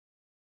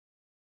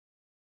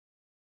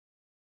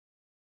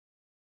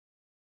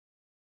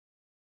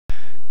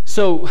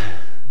So,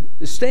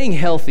 staying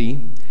healthy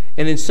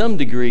and in some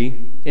degree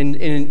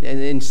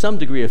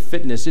of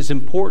fitness is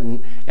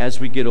important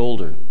as we get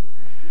older.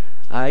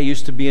 I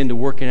used to be into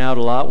working out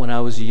a lot when I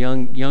was a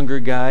younger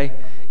guy,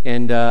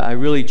 and I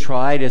really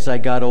tried as I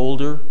got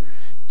older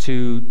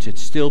to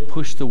still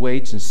push the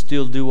weights and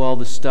still do all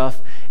the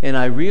stuff. And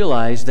I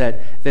realized that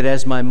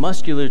as my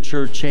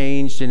musculature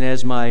changed and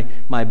as my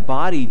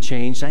body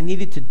changed, I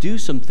needed to do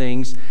some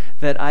things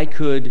that I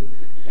could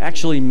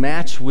actually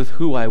match with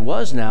who I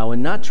was now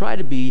and not try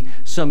to be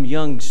some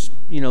young,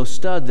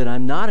 stud that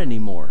I'm not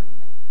anymore.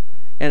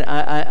 And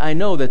I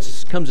know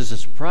that comes as a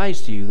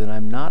surprise to you that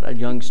I'm not a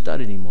young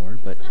stud anymore,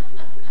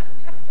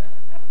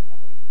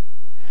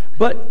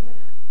 but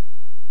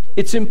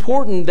it's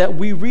important that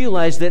we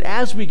realize that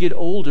as we get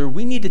older,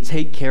 we need to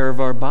take care of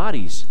our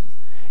bodies.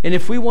 And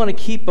if we want to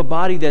keep a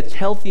body that's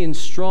healthy and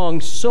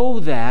strong so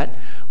that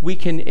we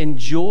can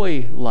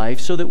enjoy life,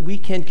 so that we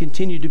can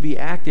continue to be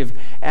active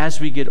as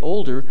we get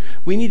older,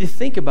 we need to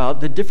think about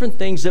the different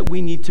things that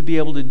we need to be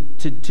able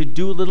to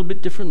do a little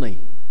bit differently.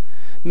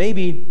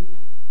 Maybe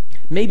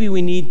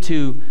we need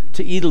to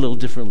eat a little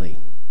differently.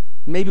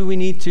 Maybe we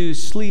need to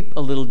sleep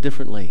a little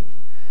differently.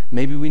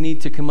 Maybe we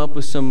need to come up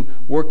with some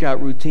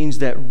workout routines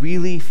that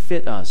really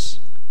fit us.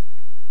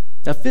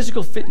 Now,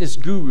 physical fitness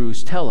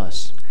gurus tell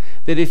us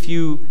that if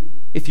you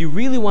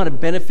really want to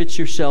benefit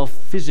yourself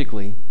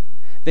physically,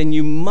 then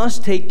you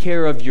must take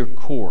care of your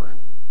core.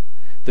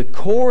 The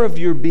core of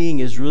your being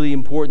is really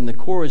important. The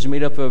core is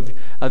made up of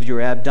your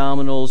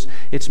abdominals.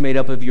 It's made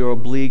up of your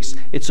obliques.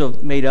 It's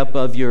made up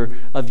of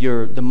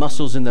the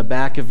muscles in the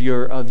back of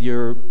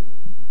your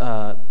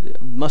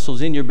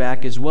muscles in your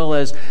back, as well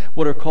as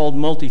what are called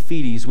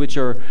multifetes, which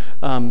are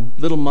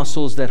little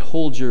muscles that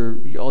hold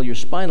all your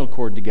spinal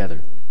cord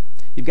together.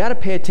 You've got to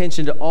pay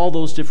attention to all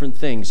those different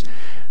things.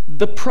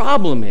 The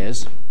problem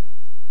is,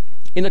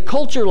 in a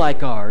culture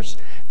like ours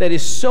that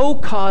is so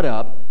caught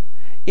up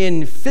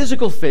in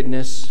physical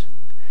fitness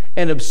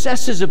and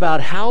obsesses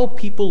about how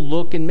people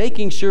look and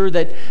making sure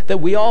that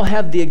we all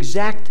have the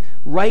exact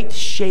right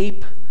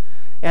shape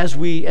as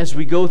we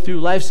go through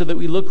life so that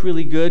we look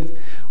really good,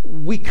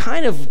 we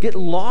kind of get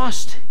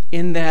lost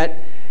in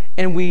that,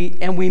 and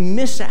we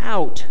miss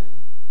out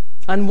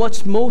on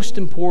what's most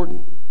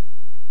important.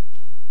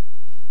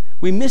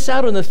 We miss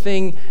out on the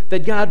thing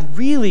that God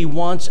really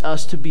wants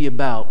us to be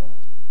about,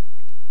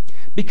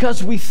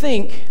 because we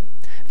think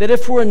that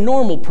if we're a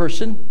normal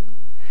person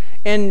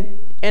and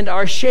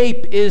our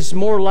shape is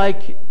more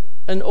like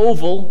an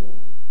oval,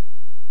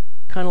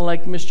 kind of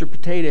like Mr.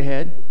 Potato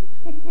Head,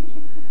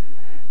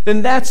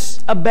 then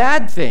that's a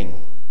bad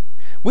thing.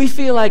 We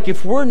feel like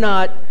if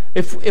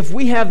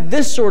we have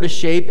this sort of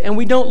shape and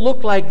we don't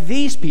look like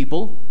these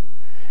people,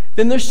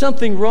 then there's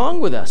something wrong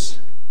with us.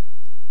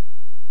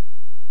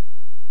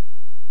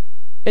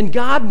 And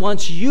God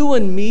wants you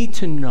and me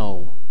to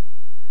know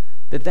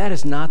that that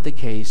is not the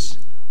case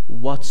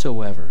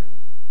whatsoever.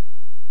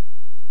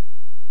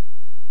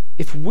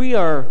 If we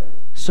are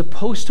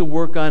supposed to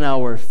work on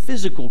our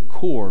physical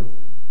core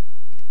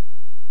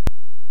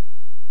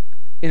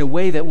in a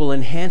way that will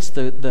enhance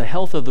the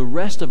health of the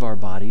rest of our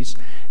bodies,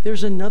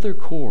 there's another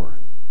core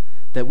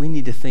that we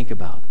need to think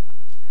about.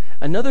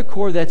 Another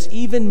core that's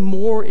even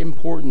more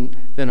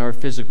important than our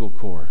physical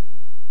core.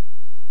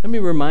 Let me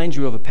remind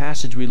you of a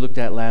passage we looked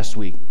at last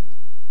week.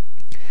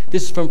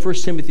 This is from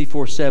 1 Timothy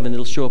 4:7.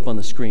 It'll show up on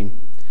the screen.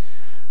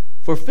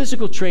 For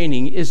physical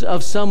training is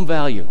of some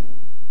value.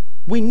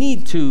 We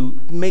need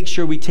to make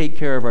sure we take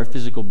care of our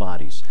physical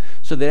bodies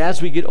so that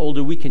as we get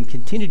older, we can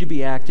continue to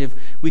be active.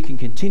 We can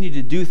continue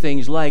to do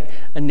things like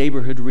a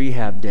neighborhood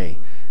rehab day.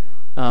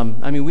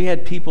 We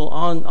had people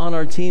on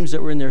our teams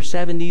that were in their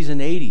 70s and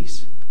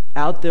 80s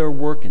out there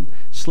working,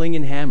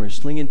 slinging hammers,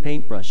 slinging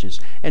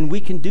paintbrushes, and we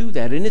can do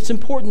that, and it's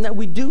important that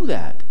we do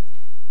that.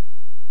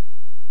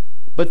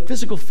 But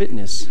physical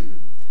fitness,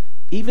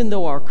 even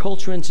though our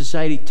culture and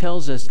society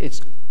tells us it's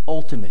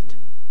ultimate,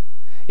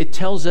 it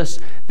tells us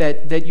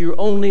that you're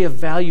only of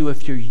value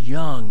if you're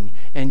young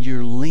and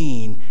you're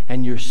lean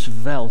and you're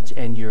svelte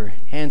and you're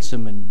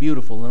handsome and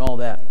beautiful and all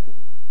that.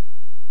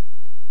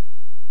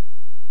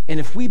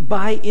 And if we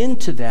buy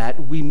into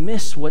that, we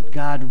miss what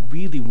God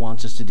really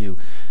wants us to do.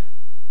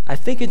 I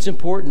think it's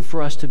important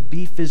for us to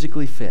be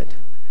physically fit.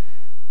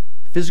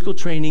 Physical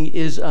training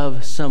is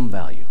of some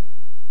value,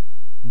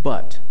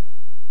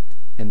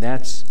 and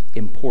that's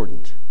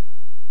important,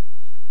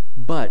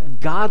 but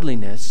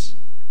godliness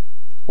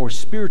or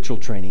spiritual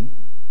training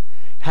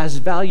has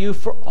value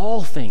for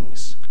all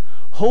things,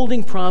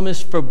 holding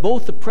promise for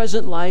both the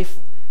present life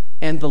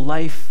and the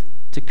life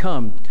to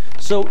come.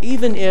 So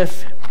even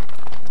if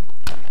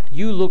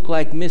you look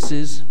like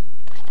Mrs.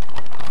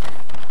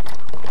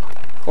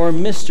 or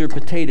Mr.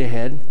 Potato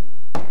Head,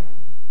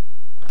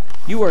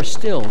 you are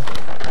still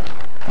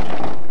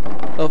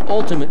of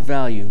ultimate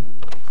value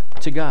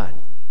to God.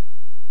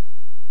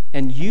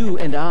 And you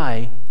and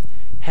I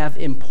have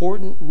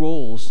important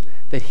roles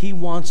that He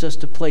wants us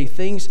to play,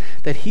 things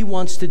that He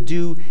wants to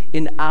do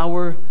in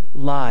our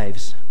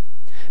lives.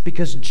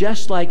 Because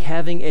just like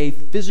having a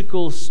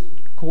physical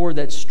core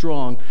that's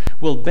strong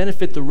will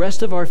benefit the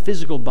rest of our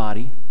physical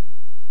body.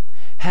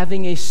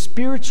 Having a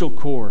spiritual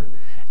core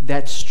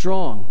that's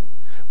strong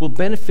will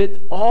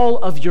benefit all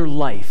of your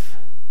life.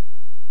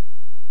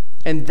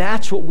 And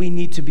that's what we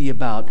need to be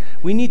about.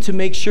 We need to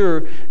make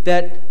sure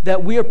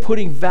that we are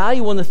putting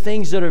value on the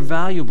things that are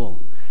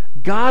valuable.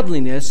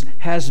 Godliness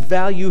has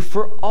value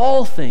for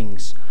all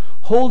things,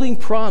 holding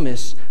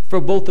promise for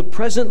both the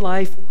present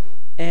life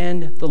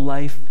and the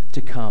life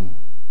to come.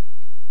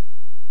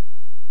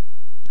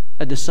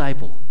 A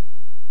disciple,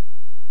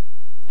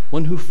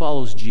 one who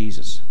follows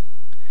Jesus,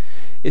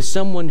 is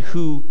someone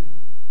who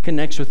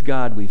connects with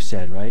God, we've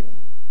said, right?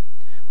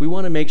 We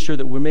want to make sure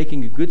that we're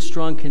making a good,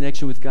 strong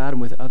connection with God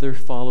and with other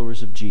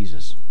followers of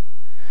Jesus.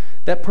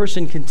 That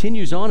person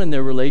continues on in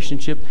their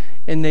relationship,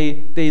 and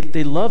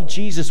they love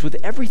Jesus with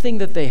everything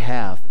that they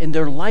have, and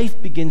their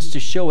life begins to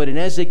show it. And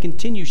as they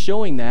continue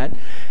showing that,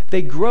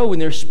 they grow in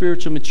their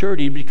spiritual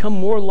maturity to become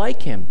more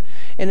like Him.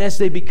 And as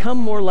they become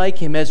more like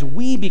Him, as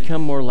we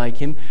become more like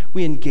Him,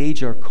 we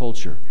engage our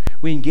culture.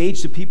 We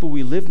engage the people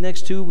we live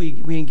next to.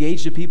 We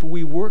engage the people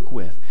we work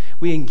with.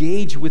 We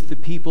engage with the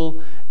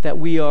people that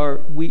we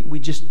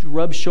just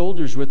rub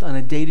shoulders with on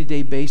a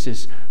day-to-day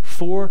basis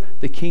for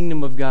the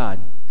kingdom of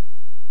God.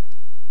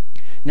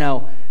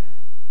 Now,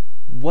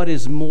 what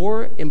is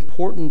more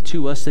important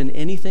to us than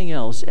anything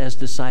else as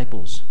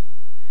disciples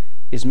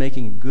is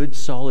making a good,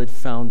 solid,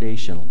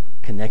 foundational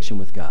connection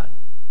with God.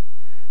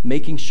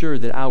 Making sure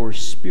that our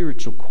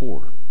spiritual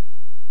core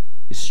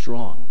is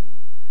strong.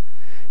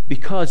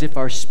 Because if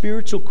our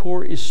spiritual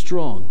core is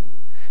strong,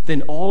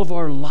 then all of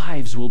our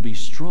lives will be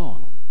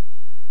strong.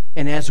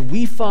 And as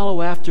we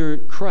follow after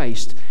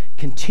Christ,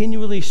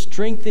 continually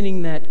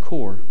strengthening that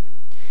core,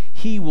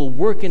 He will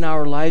work in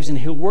our lives, and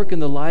He'll work in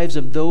the lives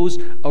of those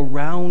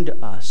around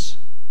us.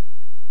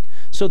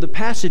 So the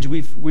passage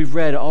we've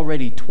read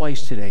already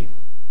twice today,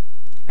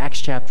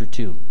 Acts chapter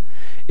 2,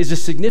 is a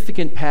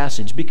significant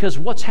passage because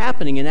what's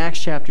happening in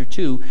Acts chapter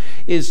 2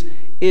 is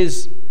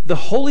the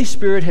Holy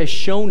Spirit has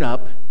shown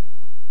up,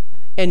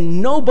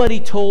 and nobody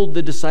told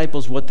the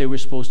disciples what they were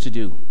supposed to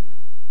do.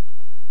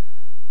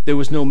 There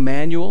was no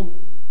manual.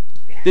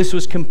 This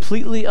was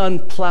completely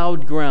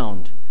unplowed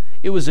ground.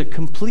 It was a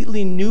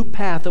completely new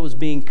path that was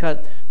being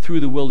cut through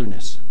the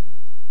wilderness.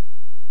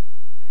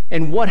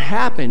 And what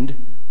happened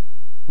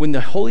when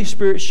the Holy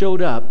Spirit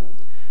showed up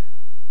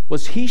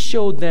was He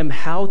showed them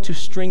how to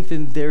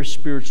strengthen their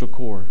spiritual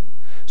core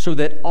so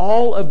that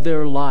all of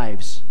their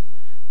lives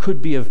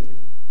could be of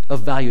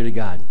value to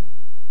God.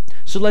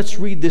 So let's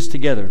read this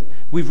together.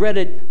 We've read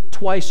it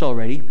twice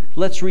already.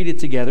 Let's read it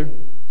together.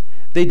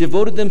 They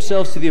devoted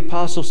themselves to the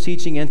apostles'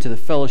 teaching and to the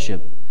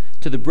fellowship,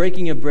 to the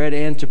breaking of bread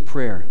and to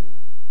prayer.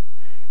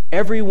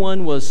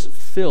 Everyone was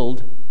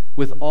filled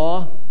with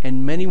awe,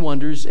 and many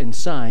wonders and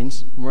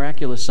signs,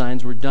 miraculous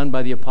signs, were done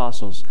by the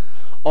apostles.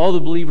 All the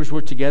believers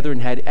were together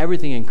and had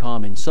everything in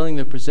common. Selling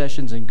their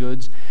possessions and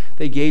goods,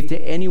 they gave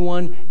to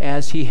anyone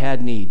as he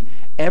had need.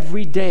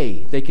 Every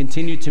day they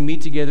continued to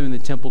meet together in the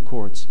temple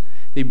courts.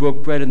 They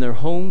broke bread in their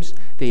homes.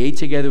 They ate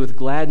together with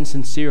glad and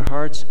sincere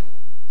hearts,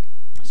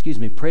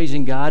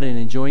 praising God and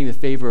enjoying the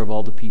favor of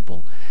all the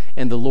people.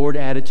 And the Lord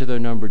added to their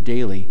number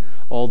daily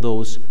all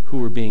those who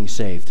were being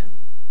saved.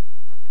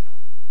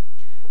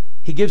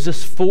 He gives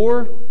us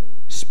 4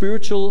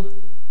 spiritual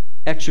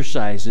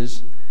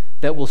exercises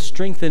that will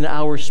strengthen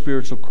our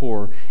spiritual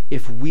core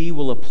if we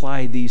will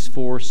apply these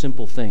 4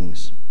 simple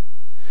things.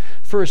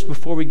 First,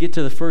 before we get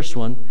to the first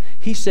one,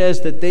 he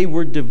says that they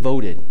were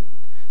devoted.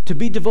 To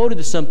be devoted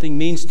to something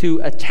means to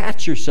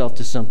attach yourself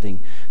to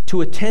something, to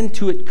attend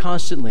to it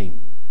constantly,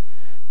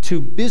 to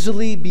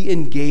busily be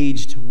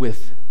engaged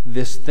with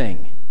this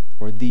thing,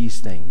 or these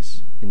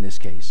things in this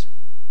case.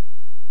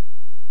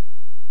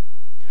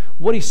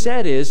 What he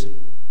said is,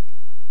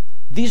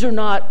 these are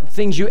not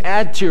things you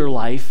add to your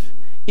life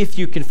if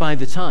you can find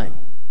the time.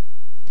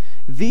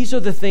 These are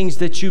the things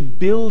that you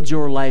build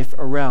your life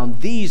around.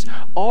 These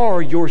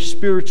are your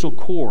spiritual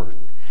core.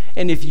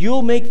 And if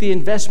you'll make the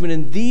investment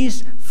in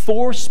these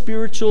 4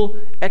 spiritual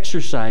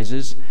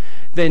exercises,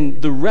 then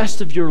the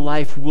rest of your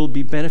life will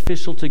be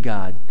beneficial to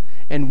God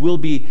and will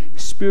be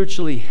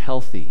spiritually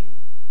healthy.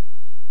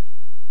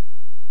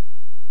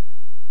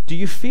 Do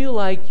you feel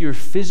like you're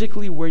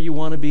physically where you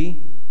want to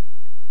be?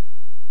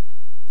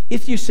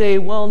 If you say,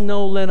 well,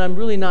 no, Len, I'm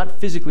really not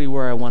physically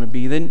where I want to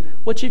be, then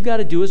what you've got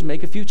to do is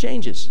make a few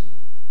changes.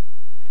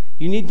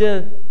 You need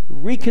to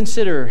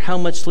reconsider how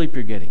much sleep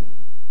you're getting.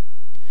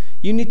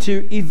 You need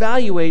to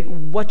evaluate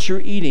what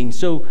you're eating.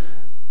 So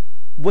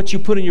what you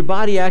put in your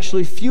body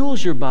actually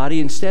fuels your body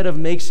instead of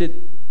makes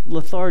it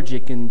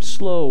lethargic and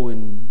slow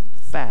and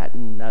fat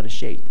and out of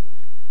shape.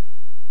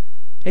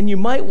 And you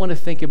might want to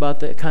think about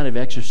the kind of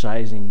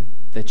exercising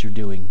that you're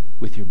doing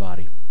with your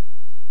body.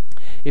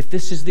 If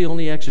this is the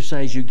only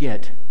exercise you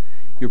get,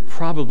 you're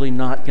probably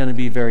not going to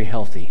be very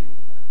healthy.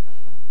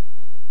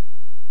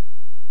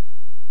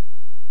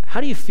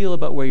 How do you feel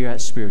about where you're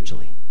at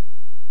spiritually?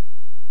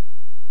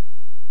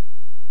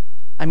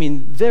 I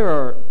mean, there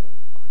are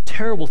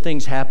terrible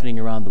things happening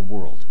around the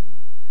world.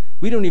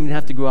 We don't even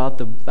have to go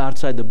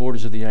outside the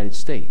borders of the United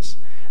States.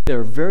 There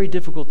are very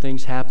difficult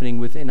things happening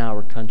within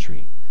our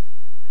country.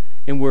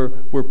 And we're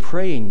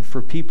praying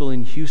for people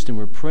in Houston.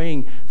 We're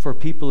praying for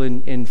people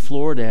in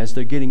Florida as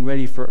they're getting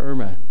ready for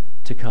Irma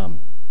to come.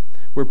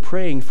 We're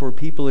praying for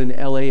people in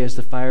LA as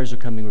the fires are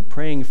coming. We're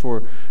praying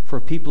for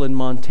people in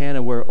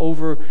Montana where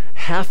over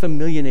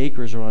 500,000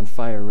 acres are on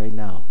fire right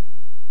now.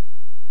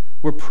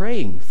 We're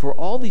praying for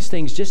all these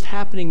things just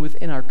happening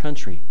within our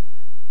country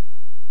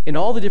and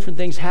all the different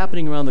things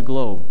happening around the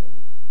globe.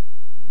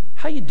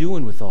 How you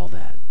doing with all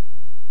that?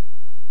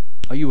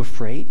 Are you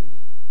afraid?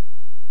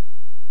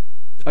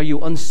 Are you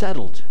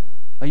unsettled?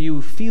 Are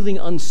you feeling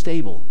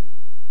unstable?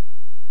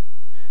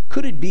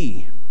 Could it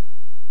be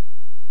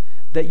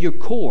that your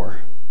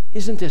core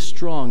isn't as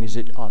strong as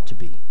it ought to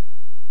be?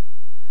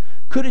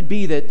 Could it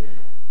be that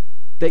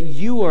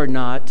you are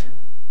not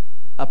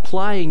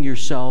applying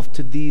yourself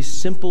to these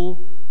simple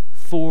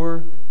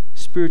 4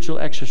 spiritual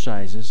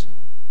exercises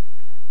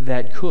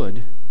that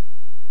could,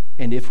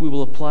 and if we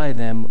will apply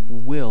them,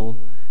 will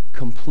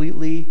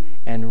completely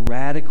and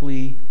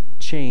radically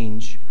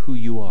change who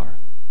you are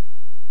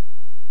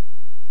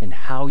and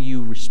how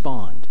you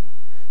respond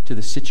to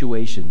the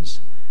situations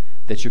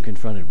that you're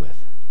confronted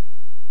with?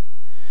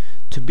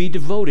 To be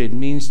devoted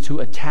means to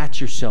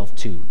attach yourself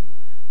to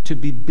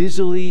be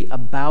busily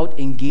about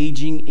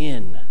engaging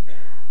in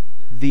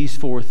these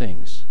 4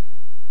 things.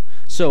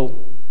 So,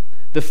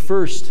 the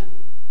first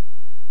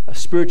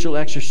spiritual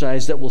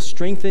exercise that will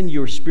strengthen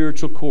your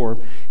spiritual core,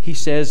 he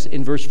says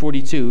in verse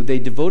 42, they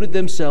devoted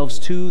themselves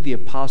to the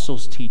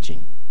apostles'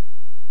 teaching.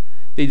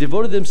 They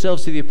devoted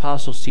themselves to the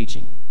apostles'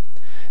 teaching.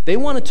 They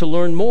wanted to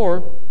learn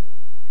more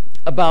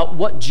about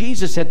what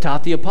Jesus had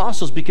taught the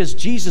apostles because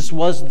Jesus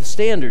was the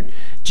standard.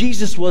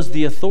 Jesus was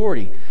the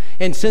authority.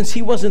 And since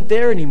he wasn't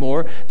there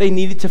anymore, they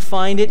needed to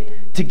find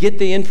it to get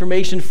the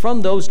information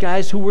from those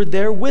guys who were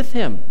there with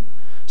him.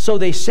 So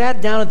they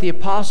sat down at the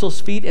apostles'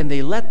 feet and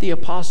they let the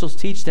apostles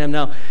teach them.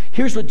 Now,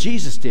 here's what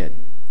Jesus did.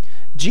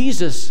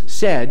 Jesus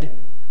said,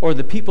 or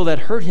the people that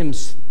heard him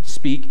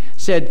speak,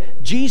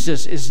 said,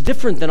 Jesus is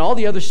different than all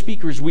the other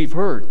speakers we've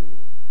heard.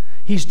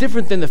 He's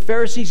different than the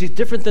Pharisees. He's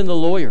different than the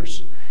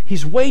lawyers.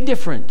 He's way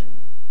different.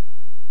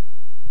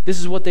 This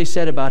is what they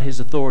said about his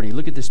authority.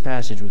 Look at this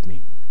passage with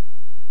me.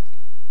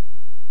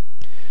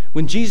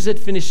 When Jesus had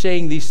finished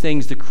saying these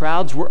things, the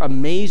crowds were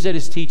amazed at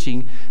his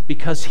teaching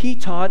because he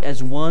taught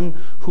as one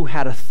who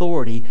had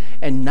authority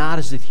and not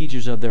as the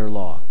teachers of their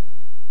law.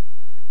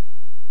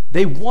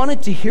 They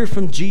wanted to hear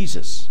from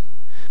Jesus.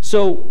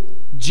 So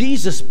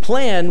Jesus'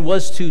 plan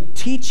was to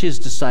teach his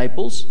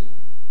disciples,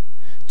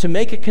 to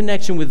make a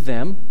connection with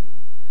them,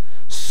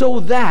 so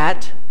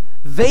that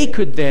they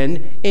could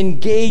then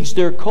engage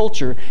their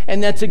culture.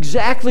 And that's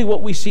exactly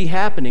what we see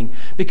happening,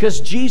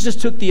 because Jesus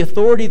took the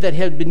authority that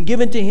had been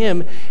given to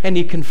him and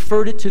he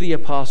conferred it to the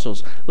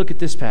apostles. Look at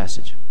this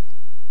passage.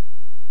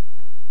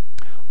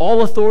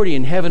 All authority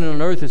in heaven and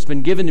on earth has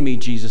been given to me,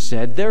 Jesus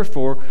said.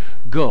 Therefore,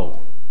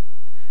 go.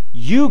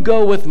 You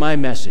go with my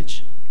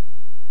message.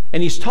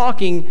 And he's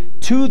talking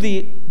to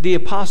the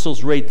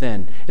apostles right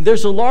then. And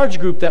there's a large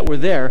group that were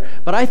there,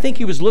 but I think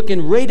he was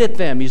looking right at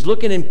them. He's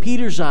looking in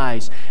Peter's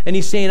eyes, and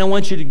he's saying, I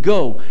want you to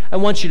go. I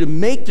want you to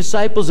make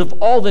disciples of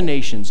all the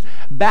nations,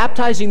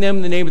 baptizing them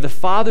in the name of the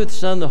Father, the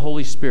Son, and the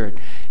Holy Spirit,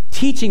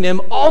 teaching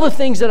them all the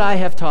things that I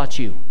have taught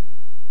you,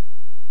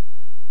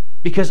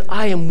 because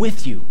I am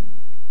with you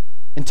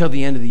until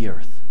the end of the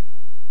earth.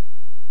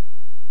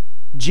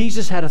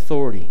 Jesus had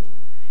authority.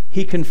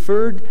 He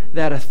conferred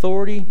that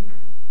authority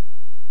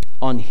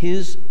on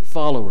his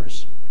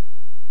followers.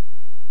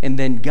 And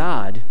then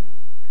God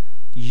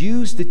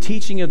used the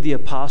teaching of the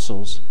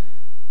apostles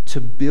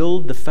to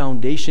build the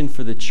foundation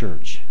for the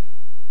church.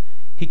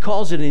 He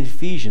calls it in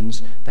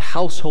Ephesians the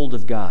household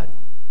of God.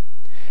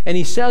 And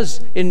he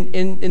says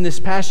in this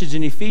passage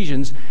in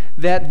Ephesians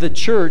that the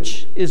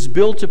church is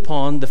built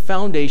upon the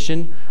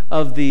foundation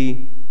of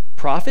the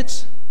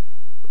prophets,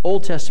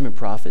 Old Testament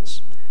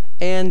prophets,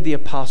 and the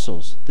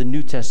apostles, the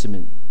New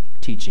Testament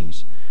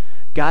teachings.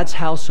 God's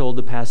household,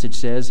 the passage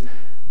says,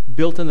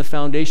 built on the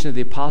foundation of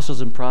the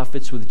apostles and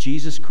prophets with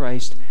Jesus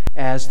Christ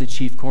as the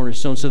chief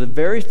cornerstone. So the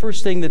very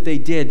first thing that they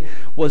did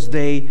was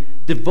they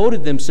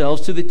devoted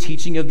themselves to the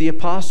teaching of the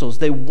apostles.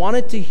 They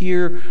wanted to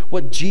hear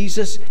what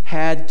Jesus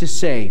had to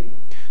say.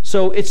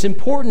 So it's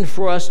important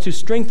for us to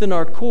strengthen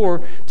our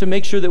core to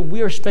make sure that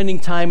we are spending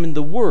time in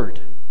the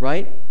Word,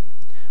 right?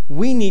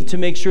 We need to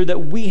make sure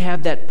that we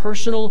have that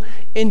personal,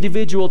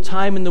 individual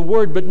time in the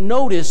Word. But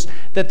notice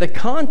that the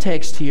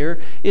context here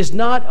is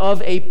not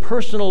of a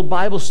personal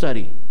Bible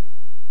study.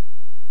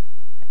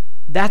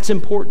 That's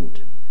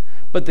important.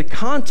 But the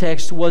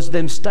context was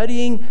them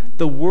studying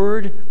the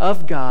Word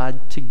of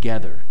God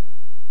together.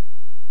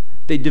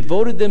 They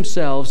devoted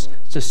themselves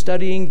to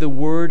studying the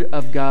Word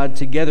of God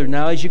together.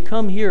 Now, as you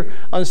come here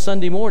on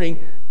Sunday morning,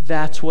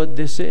 that's what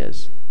this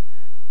is.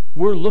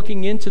 We're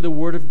looking into the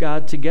Word of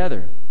God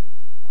together.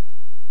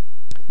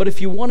 But if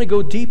you want to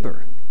go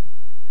deeper,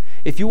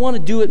 if you want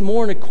to do it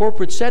more in a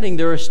corporate setting,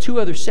 there are 2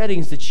 other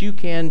settings that you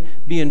can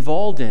be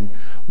involved in.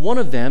 One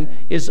of them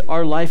is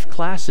our life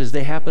classes.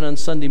 They happen on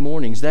Sunday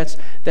mornings.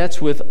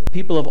 That's with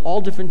people of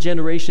all different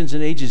generations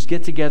and ages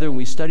get together and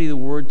we study the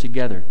Word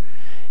together.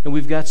 And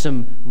we've got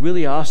some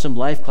really awesome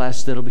life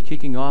classes that'll be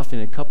kicking off in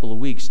a couple of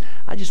weeks.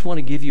 I just want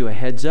to give you a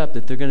heads up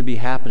that they're going to be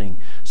happening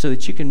so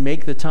that you can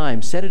make the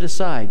time, set it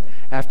aside.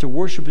 After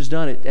worship is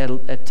done at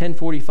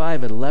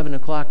 10:45, at 11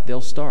 o'clock,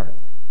 they'll start.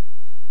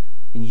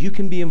 And you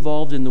can be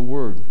involved in the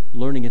Word,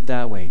 learning it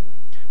that way.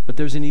 But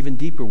there's an even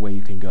deeper way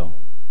you can go.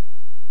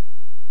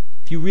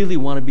 If you really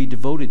want to be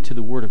devoted to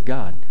the Word of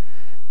God,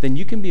 then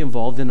you can be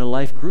involved in a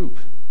life group.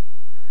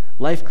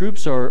 Life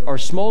groups are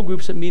small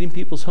groups that meet in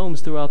people's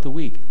homes throughout the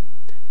week.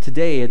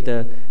 Today at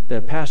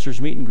the pastor's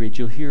meet and greet,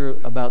 you'll hear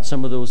about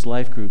some of those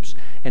life groups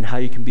and how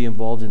you can be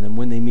involved in them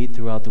when they meet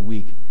throughout the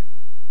week.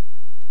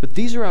 But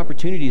these are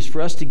opportunities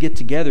for us to get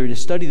together, to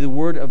study the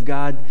Word of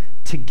God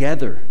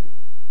together,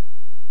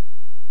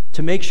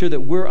 to make sure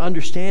that we're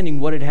understanding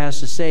what it has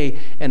to say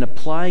and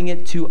applying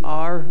it to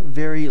our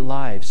very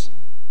lives.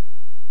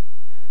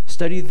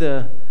 Study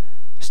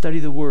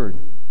the Word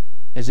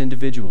as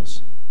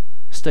individuals.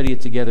 Study it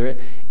together.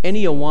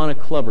 Any Awana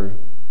clubber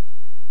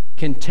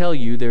can tell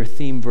you their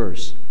theme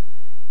verse.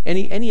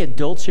 Any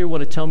adults here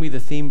want to tell me the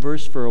theme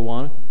verse for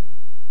Awana?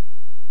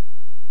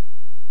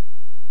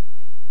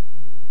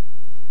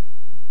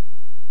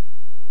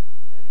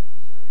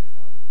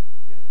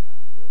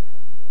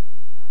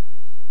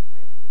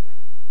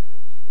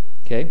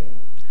 Okay.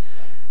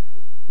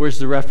 Where's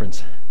the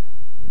reference?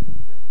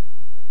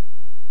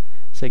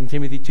 2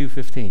 Timothy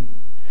 2:15.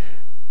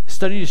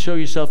 Study to show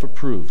yourself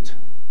approved,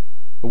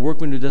 a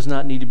workman who does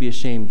not need to be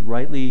ashamed,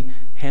 rightly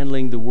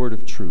handling the word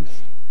of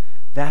truth.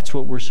 That's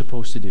what we're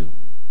supposed to do.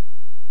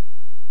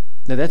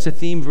 Now that's a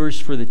theme verse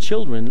for the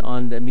children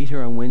that meet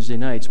here on Wednesday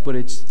nights, but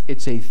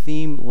it's a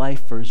theme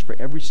life verse for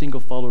every single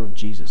follower of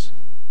Jesus.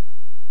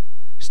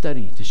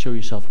 Study to show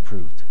yourself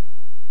approved.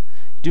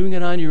 Doing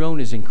it on your own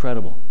is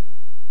incredible.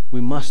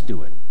 We must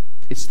do it.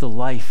 It's the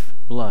life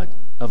blood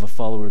of a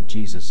follower of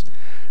Jesus.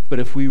 But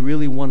if we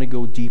really want to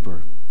go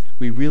deeper,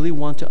 we really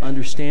want to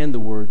understand the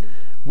Word,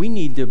 we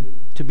need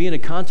to be in a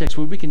context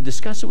where we can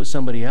discuss it with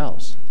somebody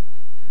else.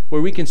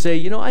 Where we can say,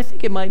 you know, I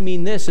think it might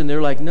mean this. And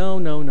they're like, no,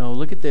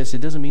 look at this. It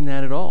doesn't mean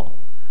that at all.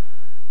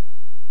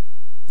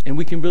 And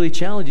we can really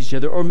challenge each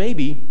other. Or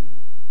maybe,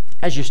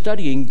 as you're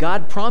studying,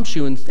 God prompts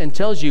you and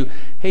tells you,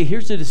 hey,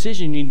 here's the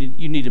decision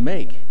you need to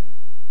make.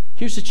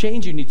 Here's the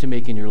change you need to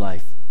make in your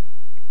life.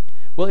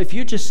 Well, if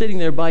you're just sitting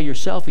there by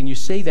yourself and you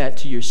say that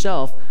to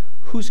yourself,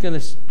 who's going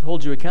to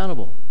hold you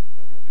accountable?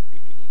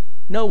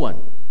 No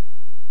one.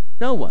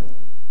 No one.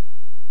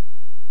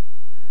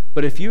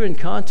 But if you're in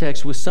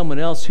context with someone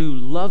else who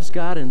loves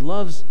God and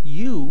loves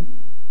you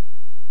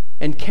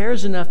and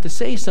cares enough to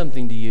say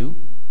something to you,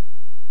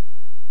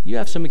 you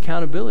have some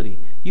accountability.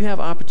 You have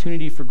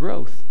opportunity for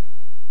growth.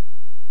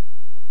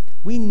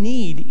 We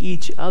need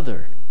each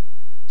other.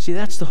 See,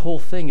 that's the whole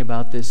thing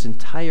about this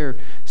entire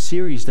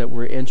series that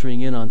we're entering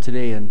in on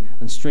today and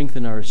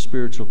strengthen our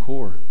spiritual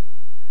core.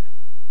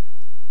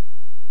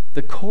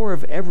 The core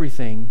of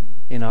everything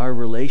in our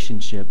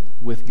relationship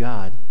with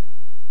God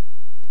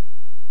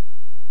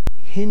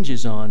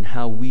hinges on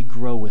how we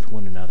grow with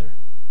one another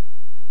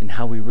and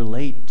how we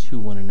relate to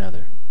one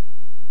another.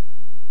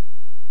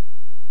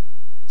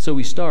 So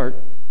we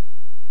start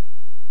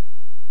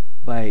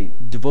by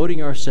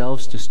devoting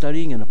ourselves to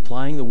studying and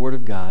applying the Word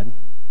of God.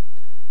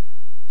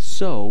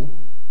 So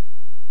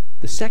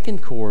the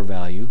second core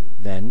value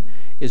then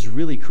is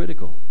really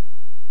critical,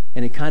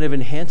 and it kind of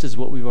enhances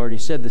what we've already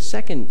said. The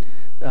second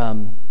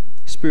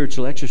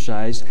spiritual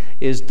exercise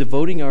is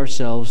devoting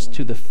ourselves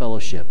to the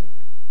fellowship.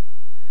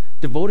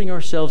 Devoting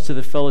ourselves to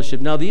the fellowship.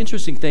 Now, the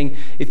interesting thing,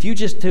 if you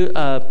just do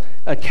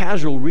a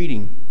casual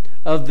reading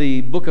of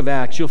the book of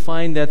Acts, you'll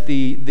find that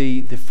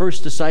the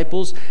first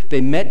disciples, they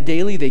met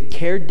daily, they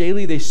cared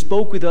daily, they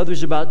spoke with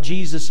others about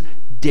Jesus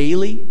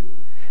daily.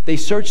 They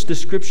searched the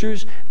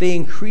scriptures, they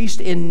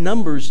increased in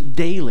numbers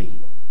daily.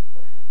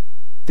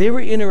 They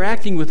were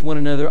interacting with one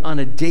another on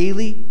a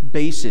daily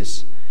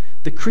basis.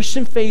 The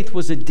Christian faith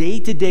was a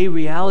day-to-day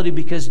reality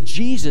because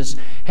Jesus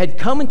had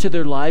come into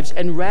their lives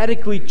and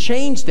radically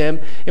changed them.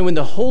 And when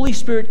the Holy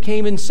Spirit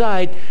came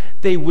inside,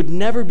 they would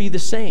never be the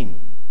same.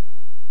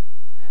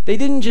 They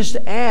didn't just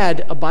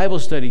add a Bible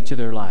study to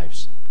their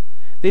lives.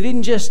 They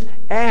didn't just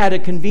add a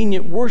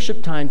convenient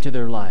worship time to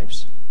their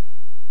lives.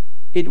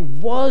 It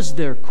was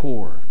their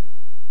core.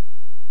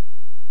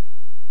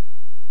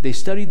 They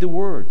studied the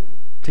Word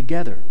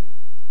together.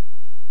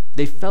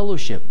 They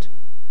fellowshiped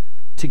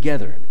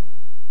together.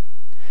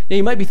 Now,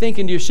 you might be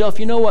thinking to yourself,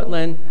 you know what,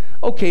 Len?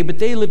 Okay, but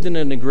they lived in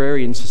an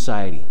agrarian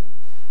society.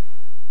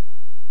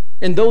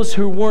 And those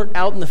who weren't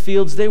out in the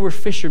fields, they were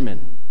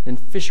fishermen and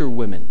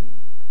fisherwomen.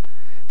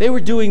 They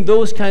were doing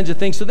those kinds of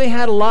things, so they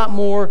had a lot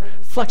more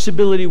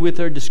flexibility with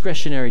their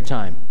discretionary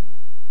time.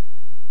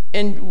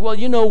 And, well,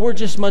 you know, we're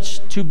just much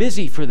too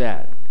busy for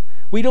that.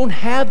 We don't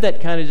have that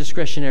kind of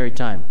discretionary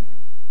time.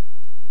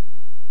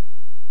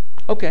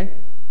 Okay,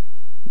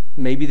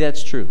 maybe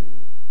that's true.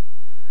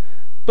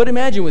 But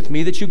imagine with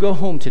me that you go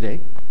home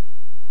today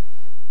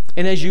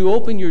And as you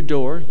open your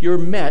door, you're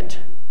met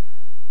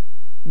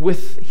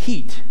with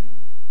heat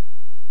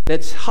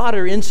that's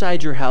hotter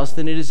inside your house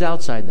than it is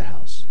outside the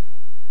house.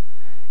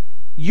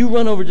 You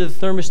run over to the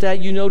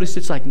thermostat, you notice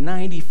it's like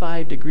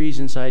 95 degrees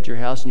inside your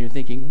house, and you're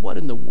thinking, what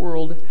in the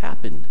world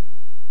happened?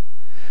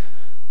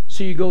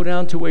 So you go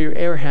down to where your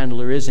air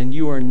handler is, and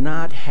you are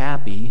not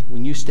happy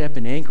when you step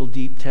in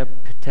ankle-deep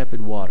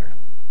tepid water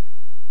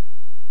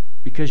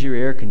because your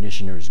air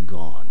conditioner is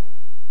gone.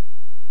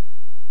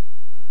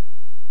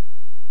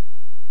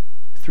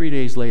 3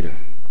 days later,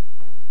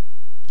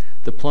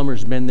 the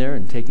plumber's been there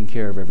and taken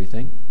care of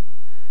everything.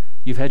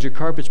 You've had your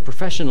carpets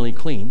professionally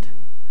cleaned.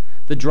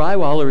 The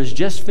drywaller is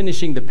just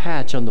finishing the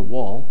patch on the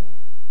wall,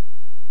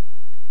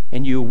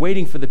 and you're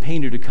waiting for the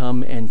painter to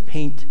come and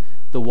paint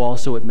the wall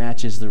so it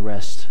matches the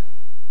rest.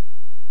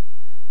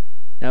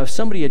 Now, if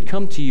somebody had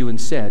come to you and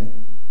said,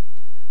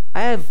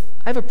 I have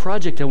a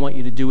project I want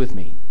you to do with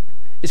me.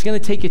 It's going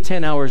to take you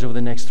 10 hours over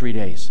the next 3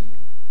 days.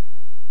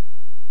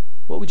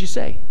 What would you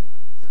say?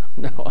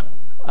 No,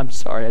 I'm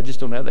sorry, I just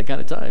don't have that kind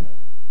of time.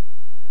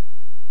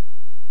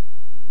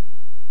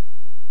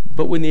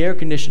 But when the air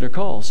conditioner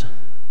calls,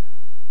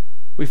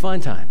 we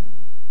find time.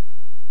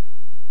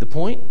 The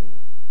point?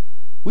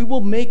 We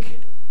will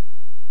make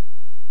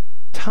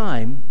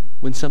time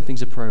when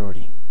something's a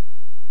priority,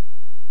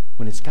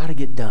 when it's got to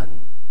get done.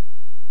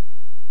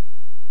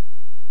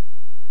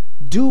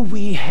 Do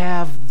we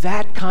have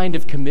that kind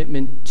of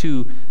commitment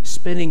to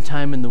spending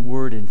time in the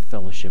Word and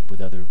fellowship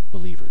with other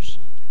believers?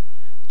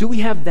 Do we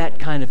have that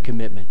kind of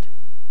commitment?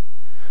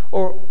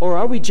 Or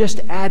are we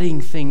just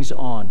adding things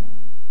on?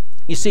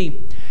 You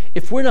see,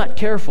 if we're not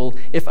careful,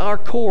 if our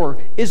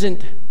core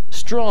isn't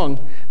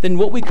strong, then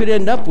what we could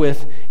end up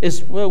with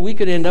is, well, we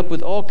could end up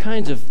with all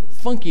kinds of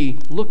funky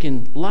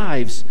looking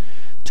lives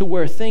to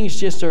where things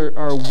just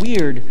are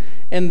weird,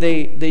 and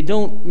they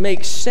don't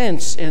make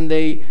sense, and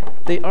they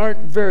aren't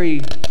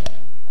very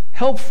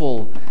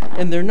helpful,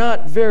 and they're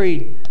not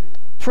very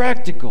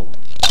practical.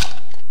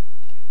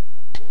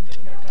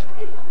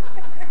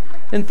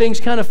 And things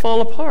kind of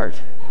fall apart.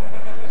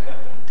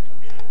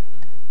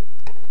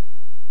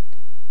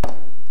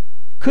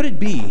 Could it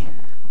be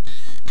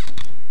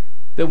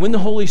that when the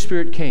Holy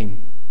Spirit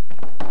came,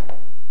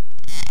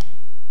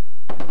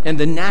 and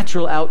the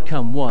natural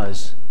outcome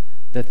was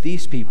that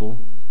these people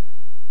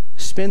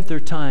spent their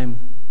time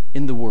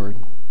in the Word,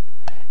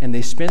 and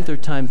they spent their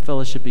time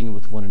fellowshipping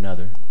with one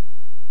another,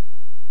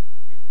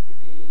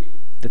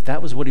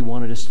 that was what He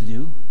wanted us to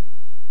do?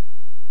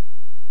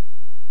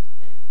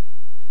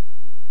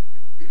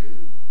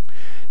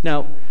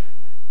 Now,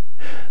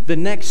 the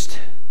next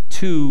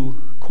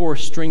two core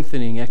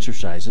strengthening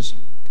exercises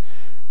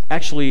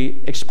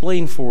actually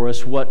explain for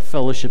us what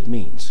fellowship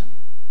means.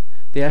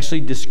 They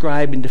actually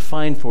describe and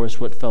define for us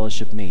what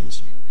fellowship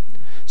means.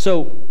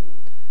 So,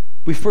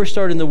 we first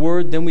start in the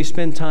Word, then we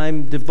spend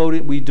time,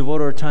 we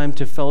devote our time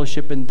to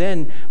fellowship, and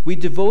then we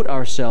devote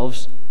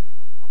ourselves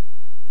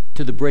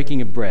to the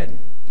breaking of bread.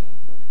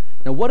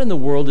 Now, what in the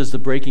world does the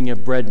breaking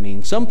of bread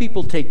mean? Some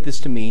people take this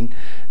to mean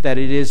that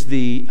it is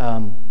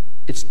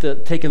it's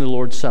taking the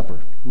Lord's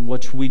Supper,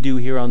 which we do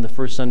here on the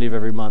first Sunday of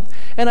every month.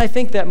 And I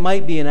think that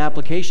might be an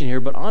application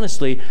here, but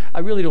honestly, I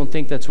really don't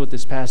think that's what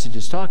this passage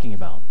is talking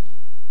about.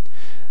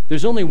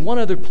 There's only one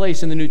other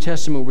place in the New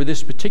Testament where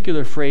this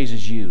particular phrase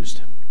is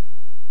used.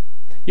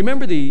 You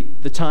remember the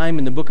time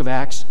in the book of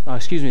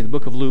the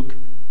book of Luke,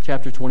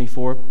 chapter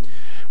 24,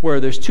 where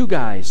there's two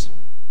guys.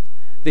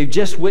 They've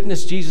just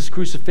witnessed Jesus'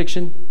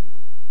 crucifixion.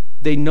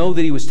 They know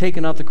that He was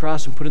taken off the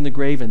cross and put in the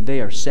grave, and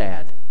they are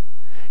sad.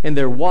 And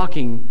they're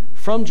walking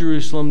from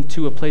Jerusalem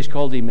to a place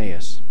called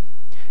Emmaus.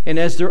 And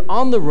as they're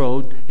on the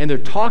road and they're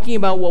talking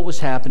about what was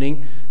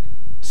happening,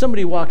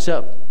 somebody walks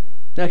up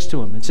next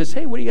to him and says,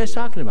 "Hey, what are you guys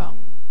talking about?"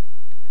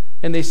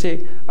 And they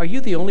say, "Are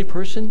you the only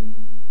person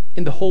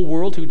in the whole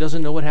world who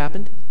doesn't know what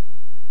happened?"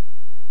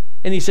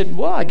 And he said,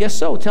 "Well, I guess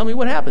so. Tell me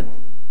what happened."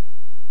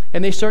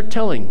 And they start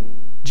telling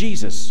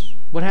Jesus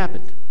what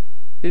happened.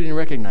 They didn't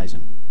recognize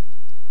Him.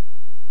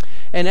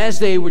 And as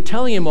they were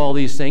telling Him all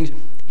these things,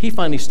 He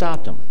finally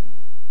stopped them.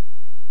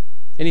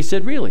 And He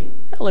said, "Really?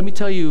 Well, let me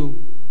tell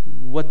you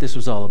what this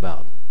was all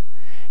about."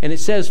 And it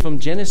says from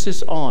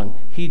Genesis on,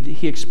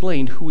 he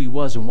explained who He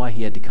was and why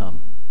He had to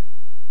come.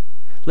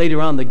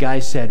 Later on, the guy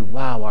said,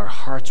 "Wow, our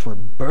hearts were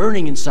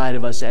burning inside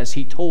of us as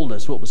He told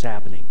us what was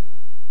happening."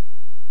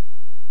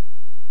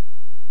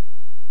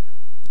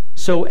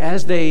 So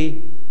as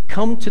they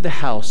come to the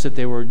house that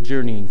they were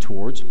journeying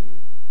towards,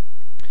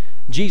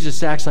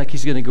 Jesus acts like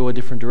He's going to go a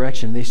different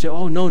direction. They say,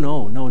 "Oh,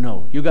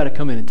 no. You got to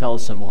come in and tell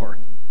us some more.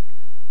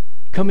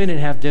 Come in and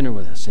have dinner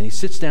with us." And He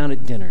sits down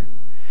at dinner.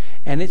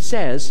 And it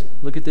says,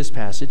 look at this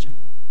passage.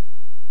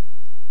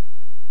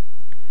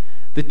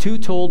 The two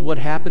told what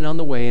happened on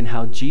the way and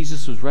how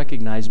Jesus was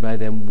recognized by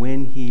them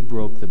when He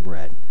broke the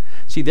bread.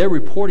 See, they're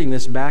reporting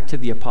this back to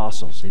the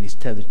apostles, and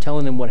they're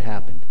telling them what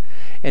happened.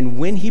 And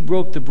when He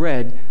broke the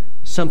bread,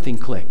 something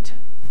clicked,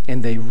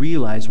 and they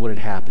realized what had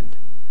happened.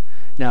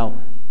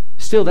 Now,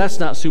 still, that's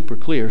not super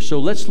clear, so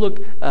let's look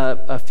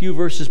a few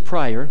verses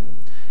prior,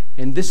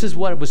 And this is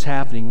what was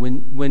happening.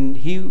 When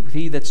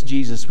he, that's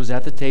Jesus, was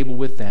at the table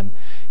with them,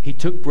 he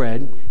took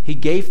bread, he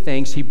gave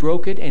thanks, he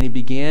broke it, and he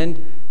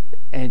began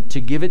to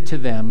give it to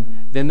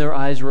them. Then their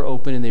eyes were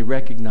open and they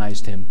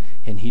recognized him,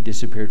 and he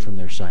disappeared from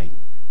their sight.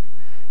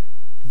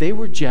 They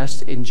were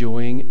just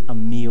enjoying a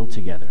meal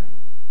together.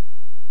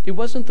 It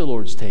wasn't the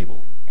Lord's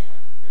table.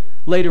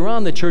 Later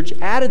on, the church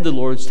added the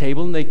Lord's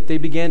table, and they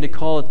began to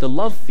call it the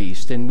love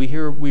feast, and we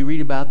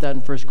read about that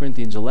in 1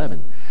 Corinthians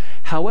 11.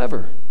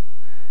 However,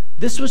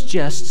 this was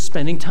just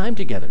spending time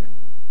together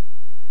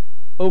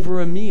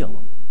over a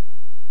meal.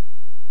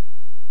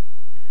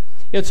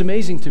 It's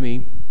amazing to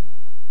me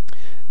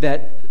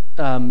that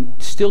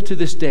still to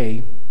this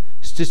day,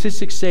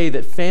 statistics say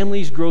that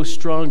families grow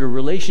stronger,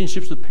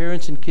 relationships with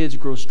parents and kids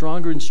grow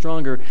stronger and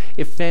stronger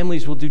if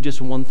families will do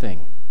just one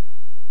thing.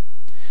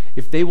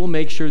 If they will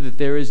make sure that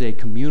there is a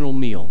communal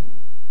meal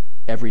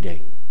every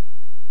day.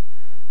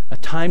 A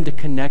time to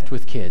connect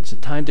with kids, a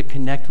time to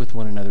connect with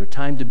one another, a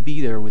time to be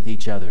there with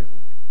each other.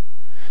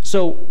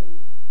 So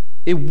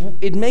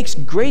it makes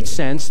great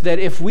sense that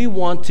if we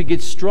want to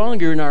get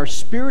stronger in our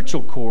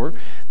spiritual core,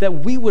 that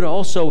we would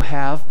also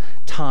have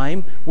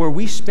time where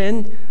we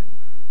spend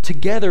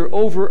together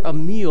over a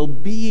meal,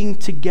 being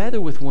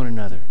together with one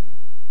another.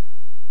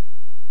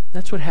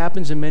 That's what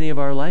happens in many of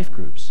our life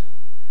groups.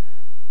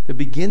 They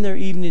begin their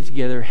evening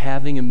together,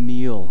 having a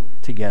meal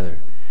together,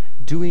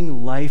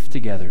 doing life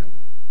together.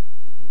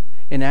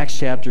 In Acts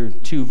chapter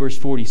 2, verse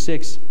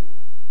 46,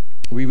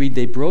 we read,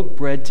 they broke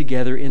bread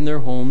together in their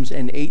homes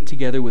and ate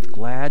together with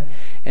glad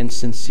and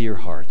sincere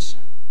hearts.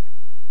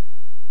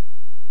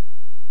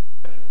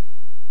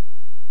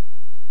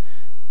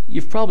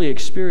 You've probably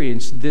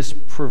experienced this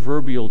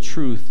proverbial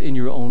truth in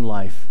your own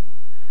life.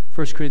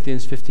 1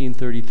 Corinthians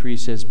 15:33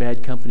 says,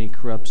 bad company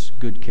corrupts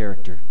good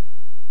character.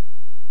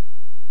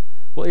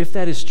 Well, if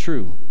that is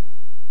true,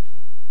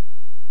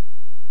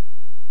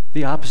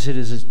 the opposite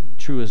is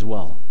true as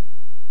well.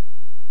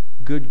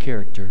 Good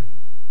character,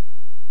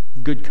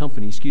 good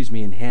company,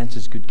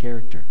 enhances good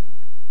character.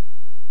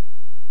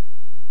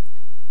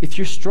 If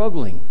you're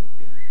struggling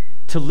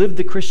to live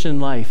the Christian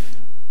life,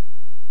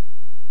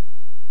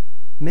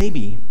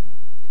 maybe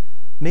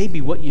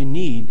what you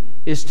need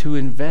is to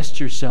invest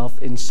yourself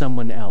in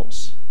someone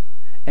else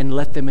and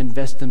let them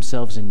invest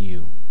themselves in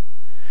you.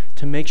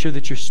 To make sure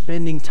that you're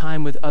spending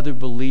time with other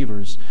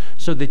believers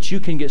so that you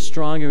can get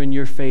stronger in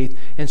your faith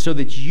and so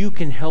that you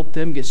can help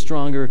them get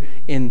stronger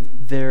in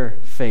their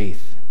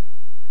faith.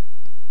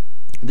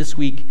 This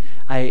week,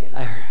 I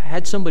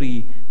had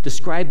somebody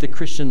describe the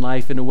Christian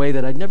life in a way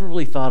that I'd never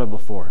really thought of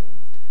before.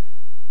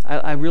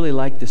 I really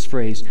like this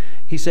phrase.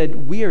 He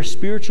said, we are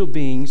spiritual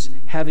beings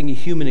having a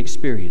human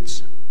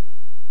experience.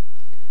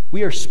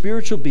 We are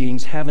spiritual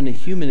beings having a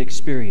human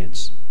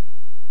experience.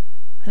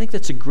 I think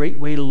that's a great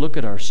way to look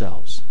at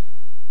ourselves.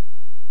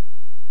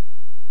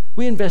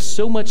 We invest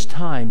so much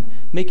time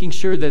making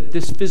sure that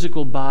this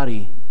physical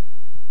body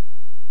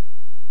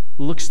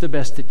looks the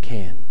best it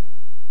can.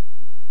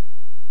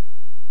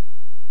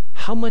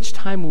 How much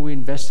time are we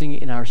investing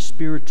in our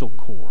spiritual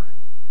core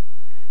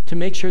to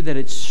make sure that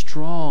it's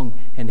strong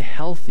and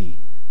healthy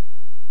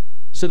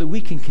so that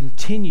we can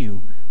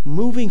continue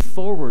moving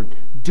forward,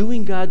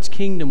 doing God's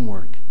kingdom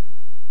work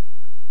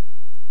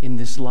in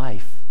this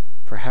life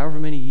for however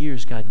many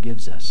years God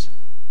gives us?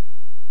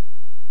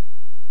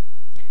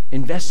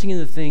 Investing in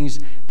the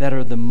things that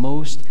are the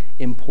most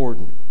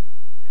important.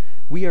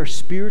 We are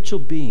spiritual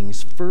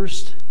beings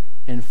first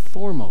and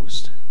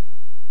foremost.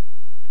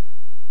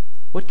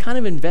 What kind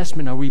of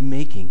investment are we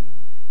making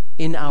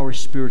in our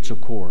spiritual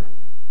core?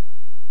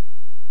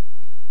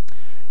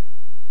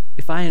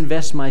 If I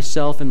invest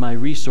myself and my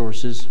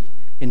resources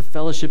in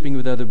fellowshipping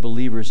with other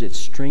believers, it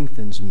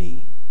strengthens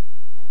me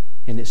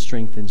and it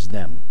strengthens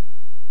them.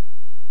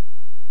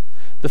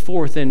 The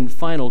fourth and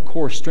final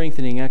core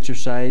strengthening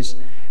exercise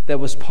that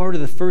was part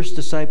of the first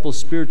disciples'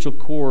 spiritual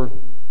core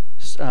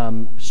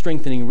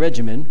strengthening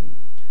regimen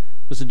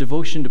was a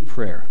devotion to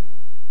prayer.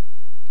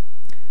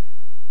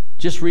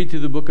 Just read through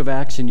the book of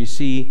Acts and you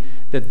see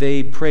that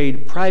they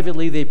prayed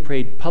privately, they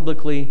prayed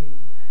publicly,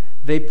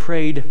 they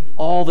prayed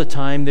all the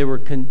time. They were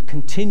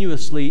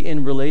continuously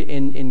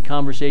in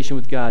conversation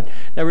with God.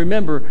 Now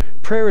remember,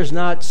 prayer is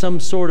not some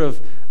sort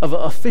of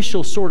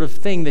official sort of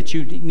thing that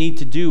you need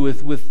to do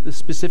with the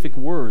specific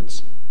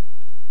words.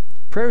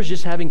 Prayer is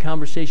just having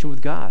conversation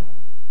with God.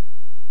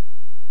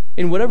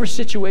 In whatever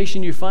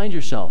situation you find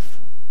yourself,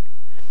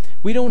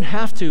 we don't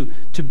have to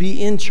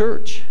be in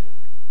church.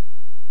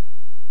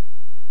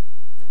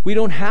 We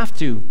don't have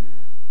to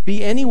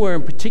be anywhere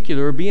in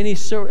particular or be in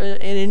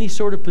any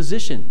sort of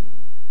position.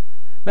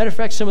 Matter of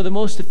fact, some of the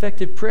most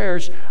effective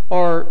prayers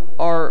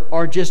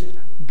are just,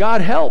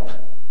 God help,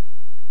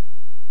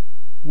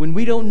 when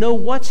we don't know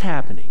what's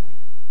happening.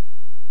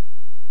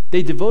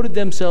 They devoted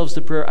themselves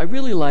to prayer. I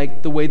really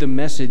like the way the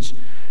Message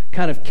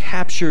kind of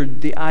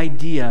captured the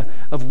idea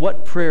of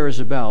what prayer is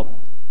about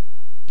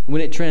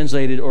when it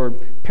translated or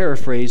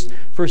paraphrased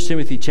 1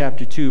 Timothy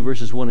chapter 2,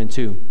 verses 1 and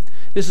 2.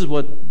 This is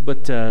what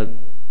the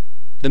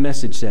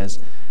Message says.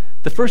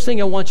 The first thing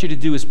I want you to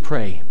do is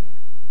pray.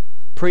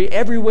 Pray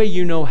every way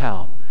you know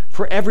how,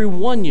 for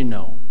everyone you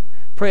know.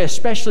 Pray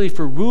especially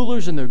for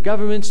rulers and their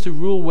governments to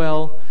rule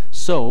well,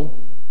 so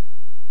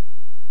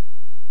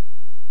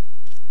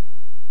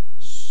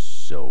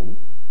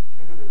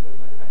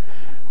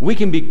we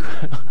can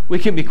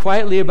be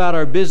quietly about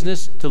our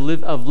business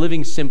of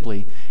living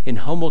simply in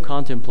humble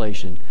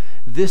contemplation.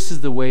 This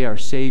is the way our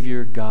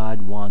Savior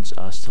God wants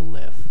us to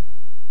live.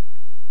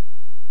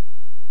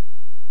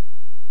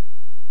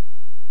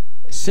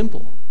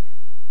 Simple.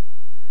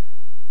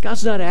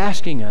 God's not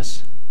asking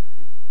us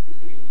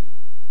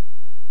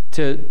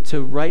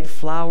to write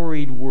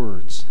flowery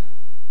words.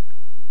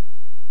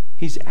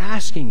 He's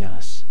asking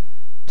us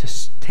to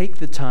take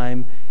the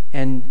time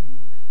and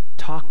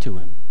talk to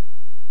Him.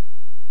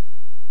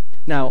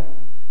 Now,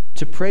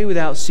 to pray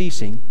without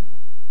ceasing,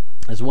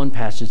 as one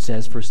passage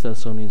says, 1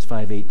 Thessalonians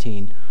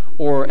 5:18,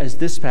 or as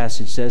this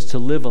passage says, to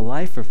live a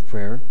life of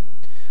prayer,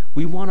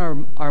 we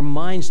want our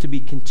minds to be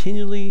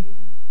continually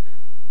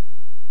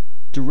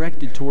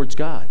directed towards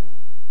God.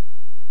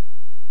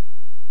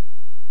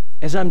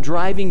 As I'm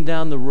driving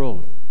down the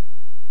road,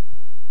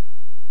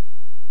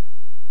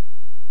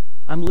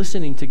 I'm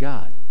listening to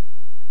God.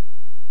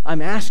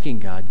 I'm asking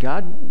God,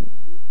 God,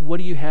 what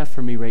do you have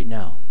for me right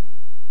now?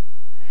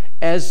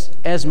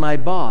 As my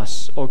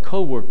boss or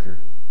coworker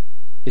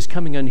is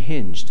coming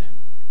unhinged,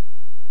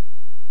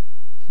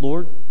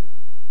 Lord,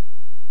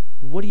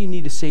 what do you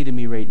need to say to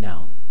me right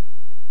now?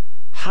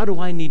 How do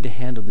I need to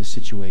handle this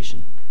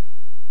situation?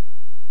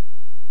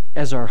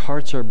 As our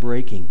hearts are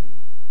breaking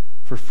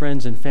for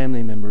friends and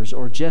family members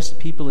or just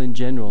people in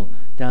general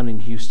down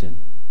in Houston,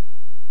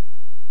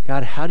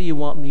 God, how do you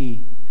want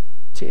me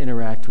to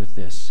interact with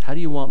this? How do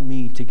you want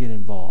me to get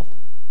involved?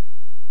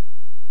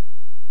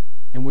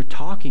 And we're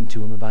talking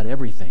to Him about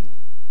everything.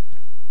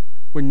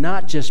 We're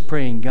not just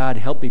praying, God,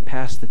 help me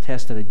pass the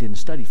test that I didn't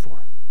study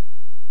for.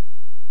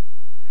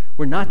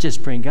 We're not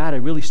just praying, God, I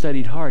really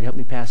studied hard, help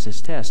me pass this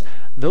test.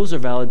 Those are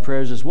valid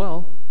prayers as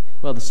well.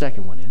 Well, the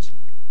second one is.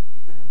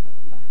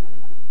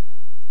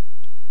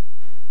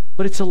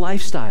 But it's a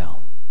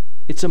lifestyle.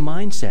 It's a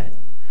mindset.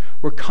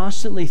 We're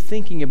constantly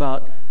thinking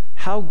about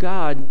how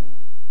God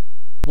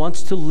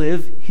wants to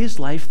live His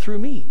life through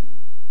me.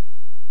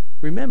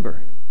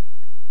 Remember,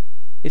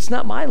 it's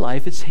not my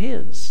life, it's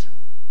His.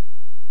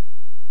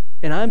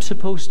 And I'm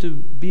supposed to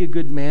be a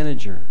good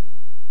manager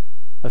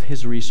of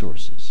His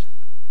resources,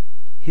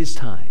 His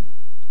time,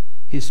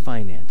 His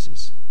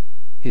finances,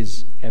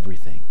 His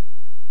everything.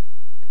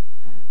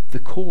 The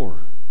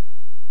core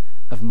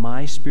of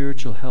my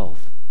spiritual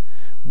health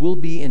will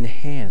be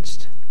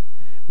enhanced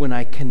when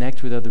I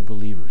connect with other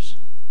believers.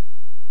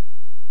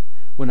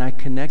 When I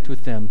connect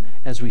with them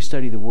as we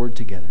study the Word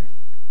together,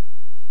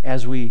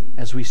 as we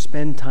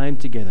spend time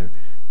together,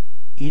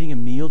 eating a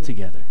meal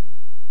together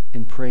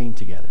and praying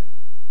together.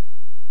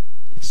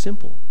 It's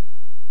simple.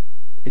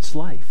 It's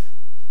life.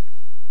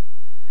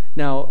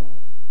 Now,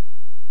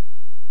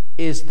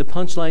 is the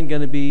punchline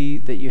going to be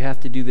that you have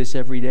to do this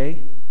every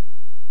day?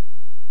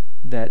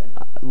 That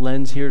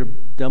Len's here to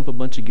dump a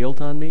bunch of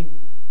guilt on me?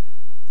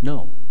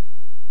 No,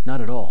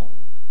 not at all.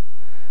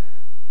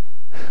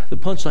 The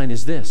punchline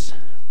is this.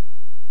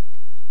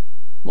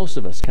 Most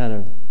of us kind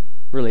of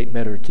relate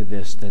better to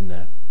this than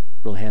the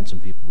real handsome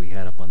people we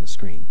had up on the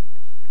screen.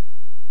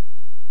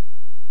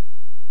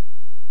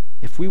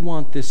 If we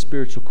want this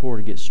spiritual core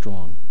to get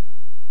strong,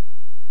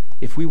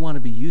 if we want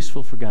to be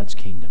useful for God's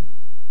kingdom,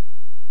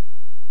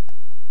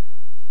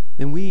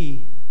 then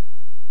we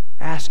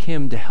ask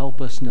Him to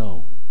help us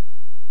know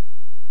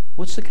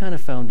what's the kind of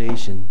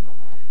foundation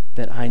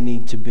that I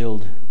need to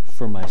build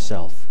for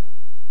myself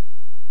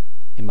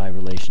in my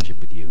relationship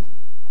with you.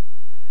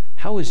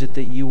 How is it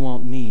that you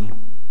want me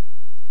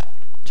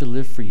to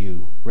live for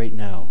you right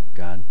now,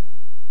 God?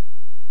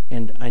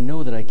 And I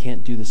know that I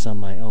can't do this on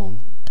my own.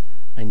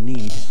 I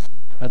need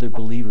other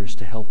believers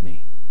to help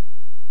me.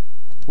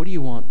 What do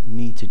you want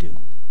me to do?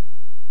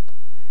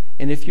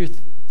 And if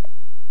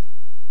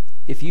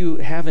you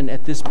haven't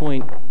at this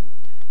point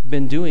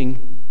been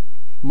doing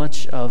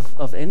much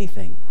of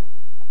anything,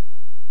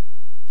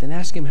 then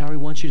ask Him how He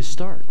wants you to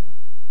start.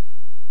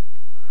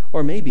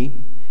 Or maybe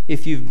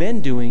if you've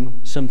been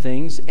doing some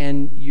things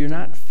and you're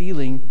not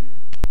feeling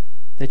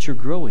that you're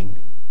growing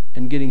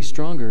and getting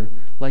stronger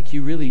like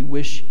you really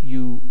wish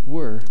you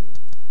were,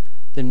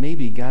 then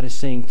maybe God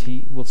is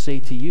will say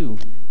to you,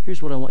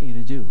 here's what I want you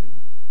to do.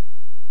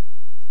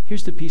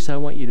 Here's the piece I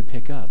want you to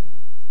pick up.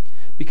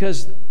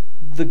 Because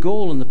the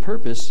goal and the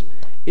purpose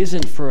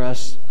isn't for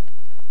us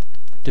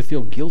to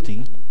feel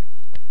guilty.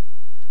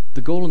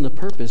 The goal and the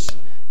purpose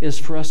is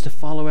for us to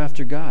follow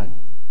after God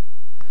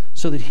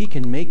so that He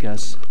can remake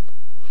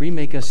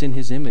us in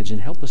His image and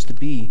help us to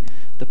be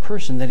the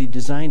person that He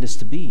designed us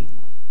to be.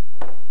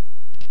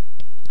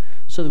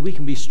 So that we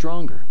can be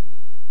stronger,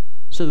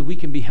 so that we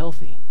can be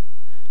healthy,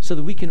 so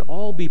that we can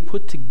all be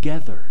put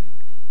together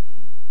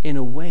in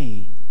a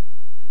way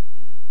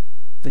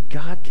that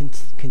God can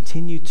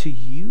continue to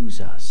use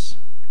us.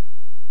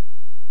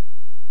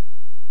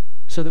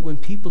 So that when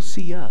people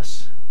see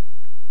us,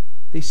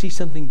 they see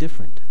something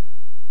different.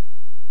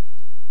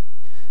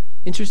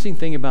 Interesting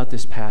thing about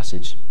this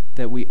passage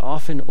that we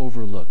often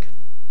overlook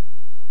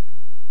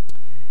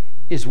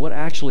is what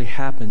actually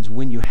happens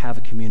when you have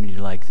a community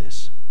like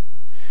this.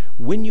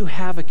 When you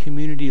have a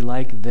community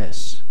like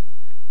this,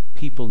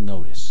 people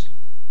notice.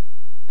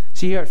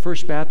 See, here at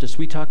First Baptist,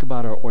 we talk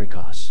about our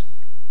oikos.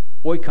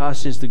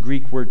 Oikos is the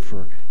Greek word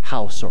for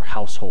house or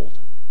household.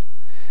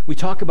 We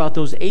talk about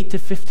those 8 to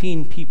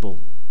 15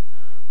 people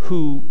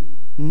who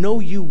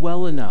know you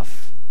well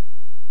enough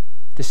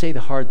to say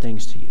the hard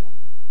things to you.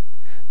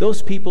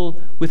 Those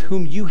people with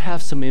whom you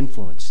have some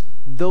influence,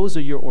 those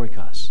are your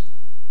oikos.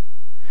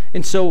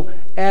 And so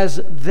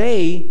as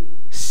they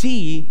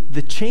see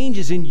the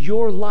changes in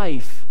your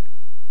life,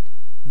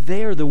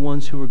 they're the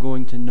ones who are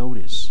going to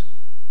notice.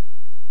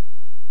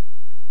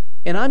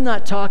 And I'm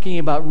not talking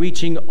about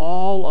reaching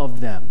all of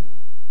them.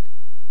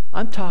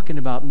 I'm talking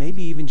about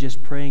maybe even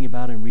just praying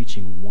about and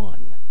reaching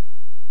one.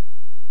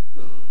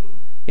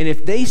 And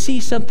if they see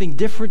something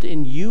different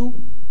in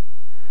you,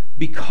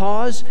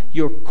 because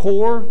your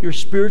core, your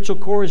spiritual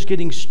core is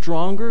getting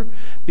stronger,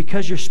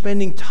 because you're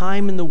spending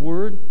time in the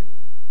Word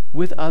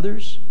with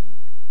others,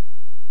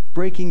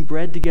 breaking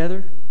bread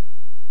together,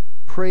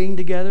 praying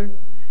together,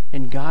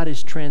 and God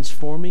is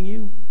transforming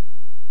you.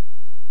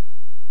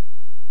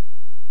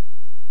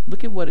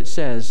 Look at what it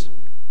says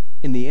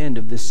in the end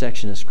of this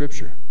section of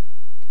Scripture.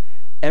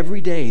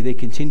 Every day they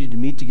continued to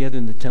meet together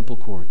in the temple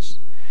courts.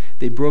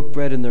 They broke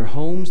bread in their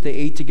homes. They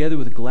ate together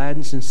with glad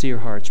and sincere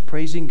hearts,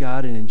 praising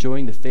God and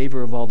enjoying the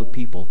favor of all the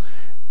people.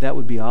 That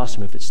would be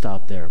awesome if it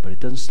stopped there, but it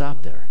doesn't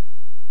stop there.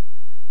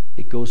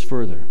 It goes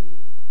further.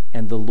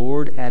 And the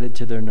Lord added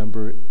to their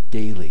number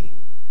daily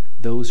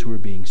those who were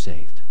being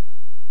saved.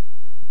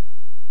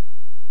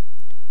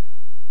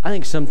 I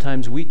think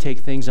sometimes we take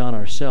things on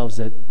ourselves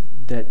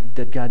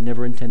that God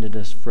never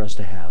intended for us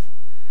to have.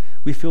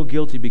 We feel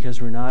guilty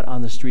because we're not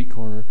on the street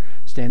corner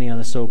standing on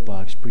a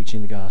soapbox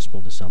preaching the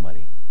gospel to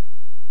somebody,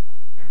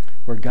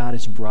 where God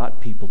has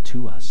brought people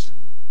to us.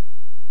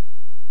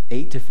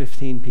 8 to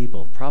 15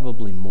 people,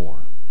 probably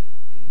more.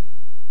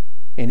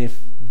 And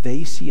if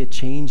they see a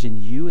change in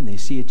you and they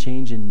see a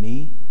change in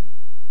me,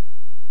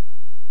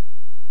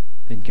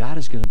 then God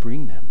is going to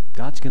bring them.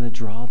 God's going to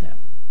draw them.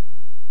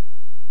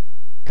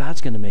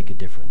 God's going to make a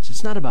difference.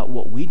 It's not about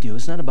what we do.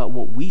 It's not about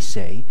what we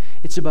say.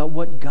 It's about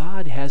what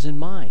God has in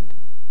mind.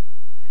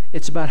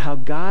 It's about how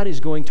God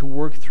is going to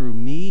work through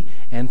me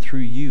and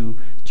through you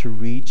to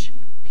reach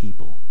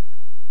people.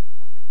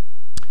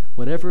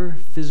 Whatever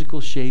physical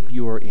shape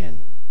you are in,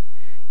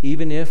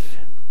 even if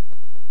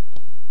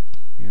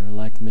you're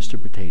like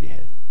Mr. Potato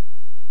Head,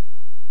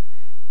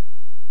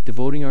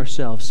 devoting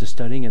ourselves to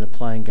studying and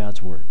applying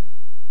God's Word,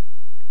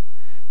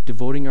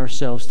 devoting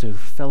ourselves to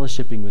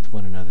fellowshipping with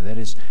one another, that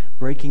is,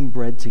 breaking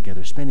bread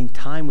together, spending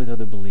time with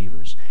other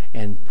believers,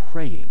 and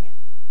praying,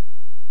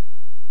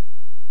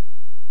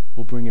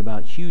 will bring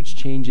about huge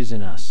changes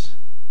in us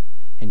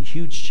and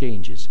huge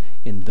changes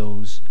in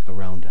those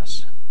around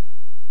us.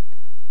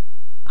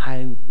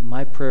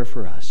 My prayer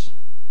for us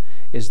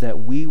is that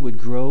we would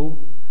grow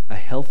a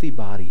healthy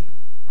body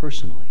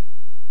personally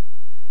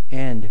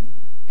and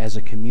as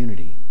a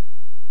community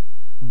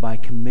by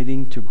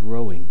committing to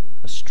growing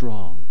a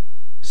strong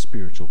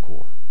spiritual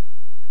core.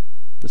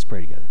 Let's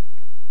pray together.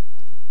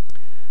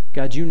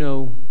 God, you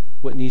know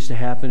what needs to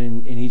happen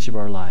in each of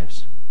our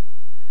lives.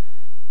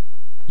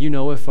 You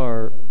know if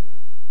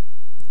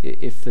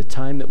the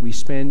time that we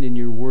spend in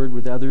your word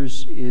with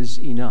others is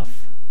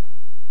enough,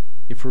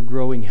 if we're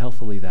growing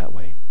healthily that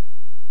way.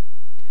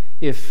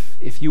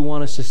 If you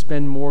want us to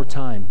spend more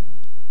time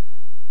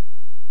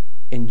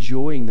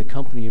enjoying the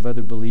company of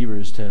other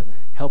believers to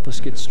help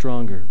us get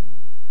stronger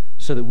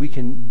so that we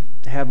can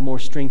have more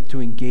strength to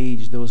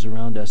engage those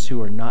around us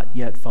who are not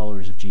yet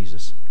followers of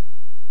Jesus.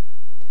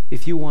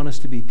 If you want us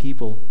to be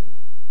people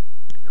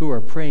who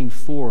are praying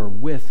for,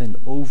 with, and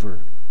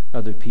over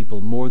other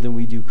people more than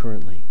we do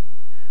currently,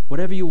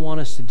 whatever you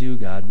want us to do,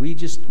 God, we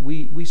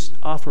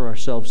offer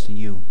ourselves to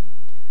you,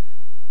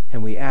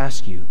 and we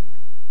ask you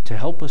to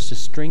help us to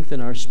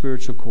strengthen our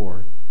spiritual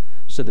core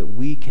so that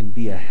we can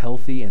be a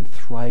healthy and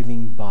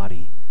thriving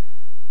body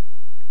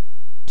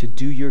to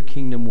do your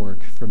kingdom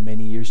work for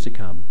many years to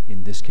come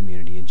in this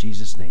community. In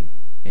Jesus' name,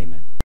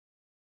 amen.